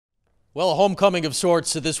Well, a homecoming of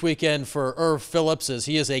sorts this weekend for Ervin Philips, as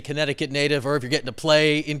he is a Connecticut native. Irv, you're getting to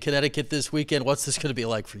play in Connecticut this weekend. What's this going to be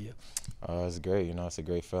like for you? It's great. It's a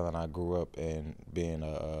great feeling. I grew up in being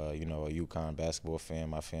a UConn basketball fan.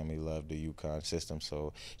 My family loved the UConn system,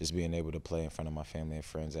 so just being able to play in front of my family and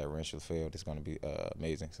friends at Rentschler Field is going to be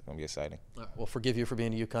amazing. It's going to be exciting. We'll forgive you for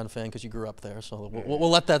being a UConn fan because you grew up there, so we'll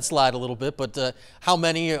let that slide a little bit. But how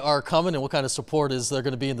many are coming, and what kind of support is there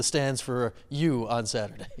going to be in the stands for you on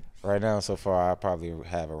Saturday? Right now, so far, I probably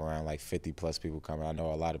have around like 50+ people coming. I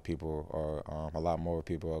know a lot of people a lot more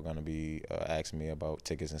people are going to be asking me about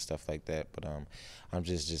tickets and stuff like that. But I'm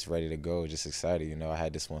just ready to go, just excited. I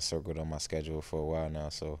had this one circled on my schedule for a while now,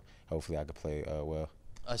 so hopefully I can play well.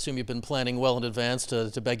 I assume you've been planning well in advance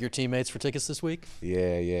to beg your teammates for tickets this week?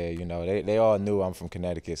 Yeah. They all knew I'm from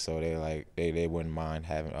Connecticut, so they wouldn't mind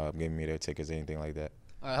having giving me their tickets or anything like that.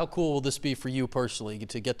 All right, how cool will this be for you personally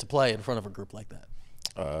to get to play in front of a group like that?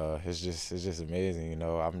 It's just amazing.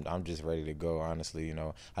 I'm just ready to go. Honestly,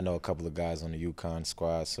 I know a couple of guys on the UConn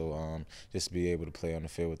squad, so just to be able to play on the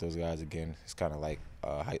field with those guys again, it's kind of like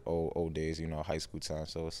old days, high school time.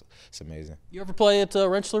 So it's amazing. You ever play at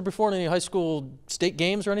Rentschler before in any high school state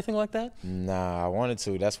games or anything like that? Nah, I wanted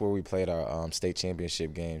to. That's where we played our state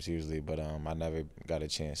championship games usually, but I never got a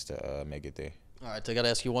chance to make it there. All right, I got to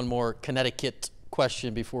ask you one more Connecticut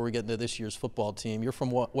question before we get into this year's football team. You're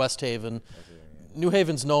from West Haven. New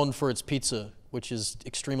Haven's known for its pizza, which is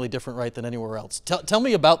extremely different, right, than anywhere else. Tell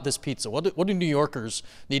me about this pizza. What do New Yorkers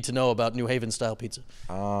need to know about New Haven style pizza?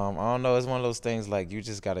 I don't know. It's one of those things like you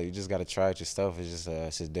just gotta try it yourself. It's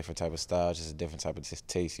just a different type of style, just a different type of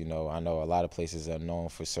taste. I know a lot of places are known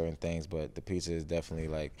for certain things, but the pizza is definitely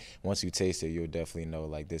like once you taste it, you'll definitely know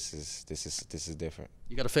like this is different.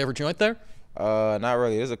 You got a favorite joint there? Not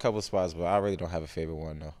really. There's a couple spots, but I really don't have a favorite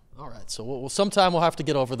one though. All right, so sometime we'll have to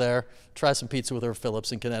get over there, try some pizza with Ervin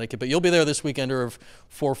Philips in Connecticut. But you'll be there this weekend, Irv,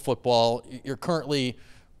 for football. You're currently,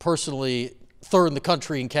 personally, third in the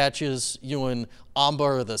country in catches. You and Amba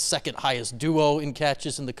are the second highest duo in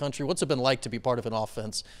catches in the country. What's it been like to be part of an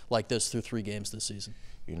offense like this through 3 games this season?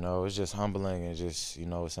 It's just humbling and just,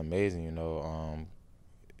 it's amazing,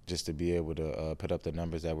 just to be able to put up the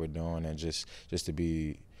numbers that we're doing and just to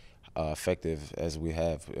be effective as we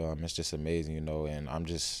have. It's just amazing, and I'm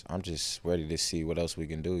just ready to see what else we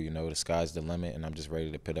can do. The sky's the limit, and I'm just ready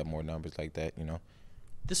to put up more numbers like that.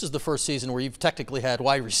 This is the first season where you've technically had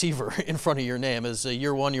wide receiver in front of your name. As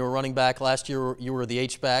year one, you were running back. Last year, you were the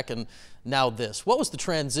H-back, and now this. What was the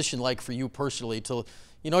transition like for you personally to,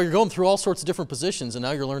 you're going through all sorts of different positions, and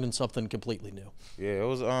now you're learning something completely new? Yeah, it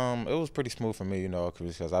was pretty smooth for me,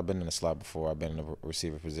 because I've been in the slot before. I've been in the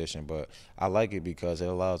receiver position, but I like it because it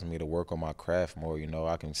allows me to work on my craft more.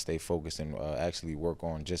 I can stay focused and actually work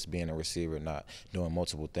on just being a receiver, not doing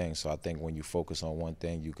multiple things. So I think when you focus on one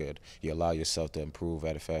thing, you allow yourself to improve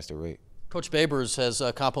at a faster rate. Coach Babers has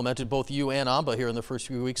complimented both you and Amba here in the first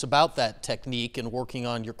few weeks about that technique and working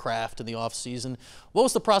on your craft in the offseason. What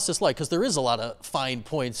was the process like? Because there is a lot of fine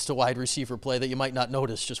points to wide receiver play that you might not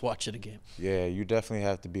notice just watching a game. Yeah, you definitely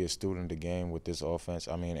have to be a student of the game with this offense.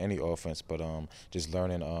 I mean, any offense, but just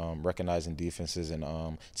learning, recognizing defenses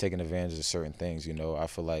and taking advantage of certain things. I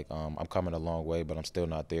feel like I'm coming a long way, but I'm still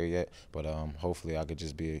not there yet. But hopefully I could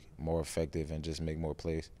just be more effective and just make more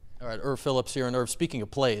plays. All right, Ervin Philips here. And Irv, speaking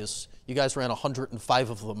of plays, you guys ran 105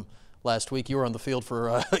 of them last week. You were on the field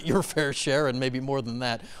for your fair share and maybe more than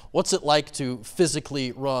that. What's it like to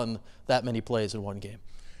physically run that many plays in one game?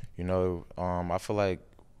 I feel like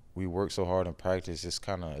we work so hard in practice. It's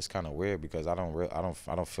kind of weird because I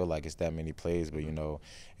don't feel like it's that many plays, but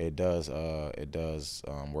it does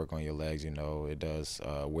work on your legs. It does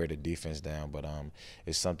wear the defense down, but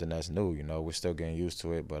it's something that's new. We're still getting used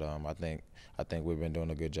to it, but I think we've been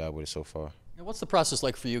doing a good job with it so far. And what's the process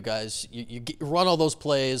like for you guys? You run all those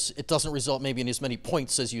plays. It doesn't result maybe in as many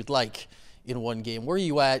points as you'd like in one game. Where are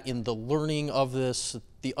you at in the learning of this,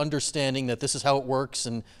 the understanding that this is how it works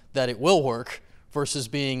and that it will work, versus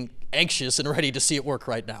being anxious and ready to see it work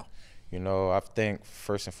right now? I think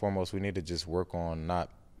first and foremost we need to just work on not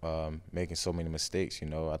making so many mistakes.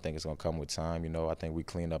 I think it's going to come with time. I think we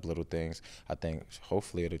clean up little things. I think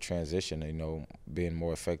hopefully it'll transition, being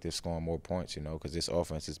more effective, scoring more points, because this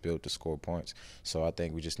offense is built to score points. So I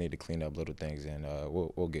think we just need to clean up little things, and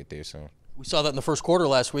we'll get there soon. We saw that in the first quarter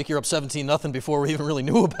last week. You're up 17-0 before we even really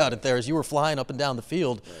knew about it there, as you were flying up and down the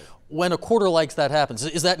field. Right. When a quarter like that happens,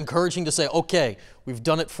 is that encouraging to say, okay, we've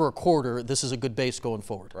done it for a quarter, this is a good base going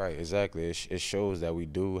forward? Right, exactly. It shows that we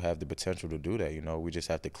do have the potential to do that. We just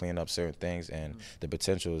have to clean up certain things, and the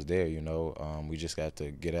potential is there. We just got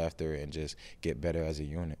to get after it and just get better as a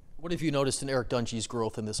unit. What have you noticed in Eric Dungy's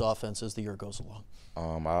growth in this offense as the year goes along?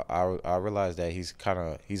 I realized that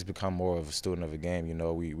he's become more of a student of the game. You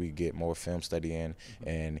know, we get more film study in,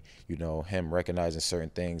 and you know, him recognizing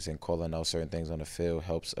certain things and calling out certain things on the field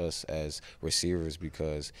helps us as receivers,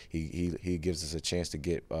 because he gives us a chance to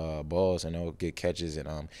get balls and get catches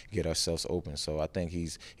and get ourselves open. So I think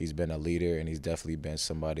he's been a leader, and he's definitely been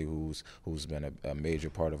somebody who's been a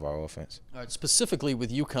major part of our offense. All right, specifically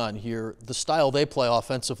with UConn here, the style they play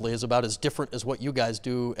offensively is about as different as what you guys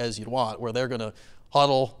do as you'd want, where they're going to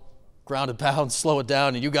huddle, ground and pound, slow it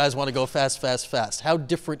down, and you guys want to go fast, fast, fast. How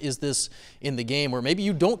different is this in the game where maybe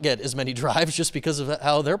you don't get as many drives just because of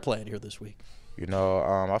how they're playing here this week? You know,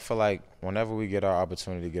 I feel like whenever we get our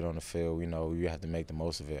opportunity to get on the field, you know, we have to make the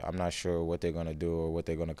most of it. I'm not sure what they're going to do or what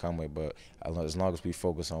they're going to come with, but as long as we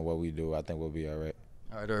focus on what we do, I think we'll be all right.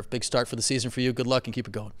 All right, Irv, big start for the season for you. Good luck and keep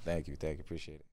it going. Thank you. Appreciate it.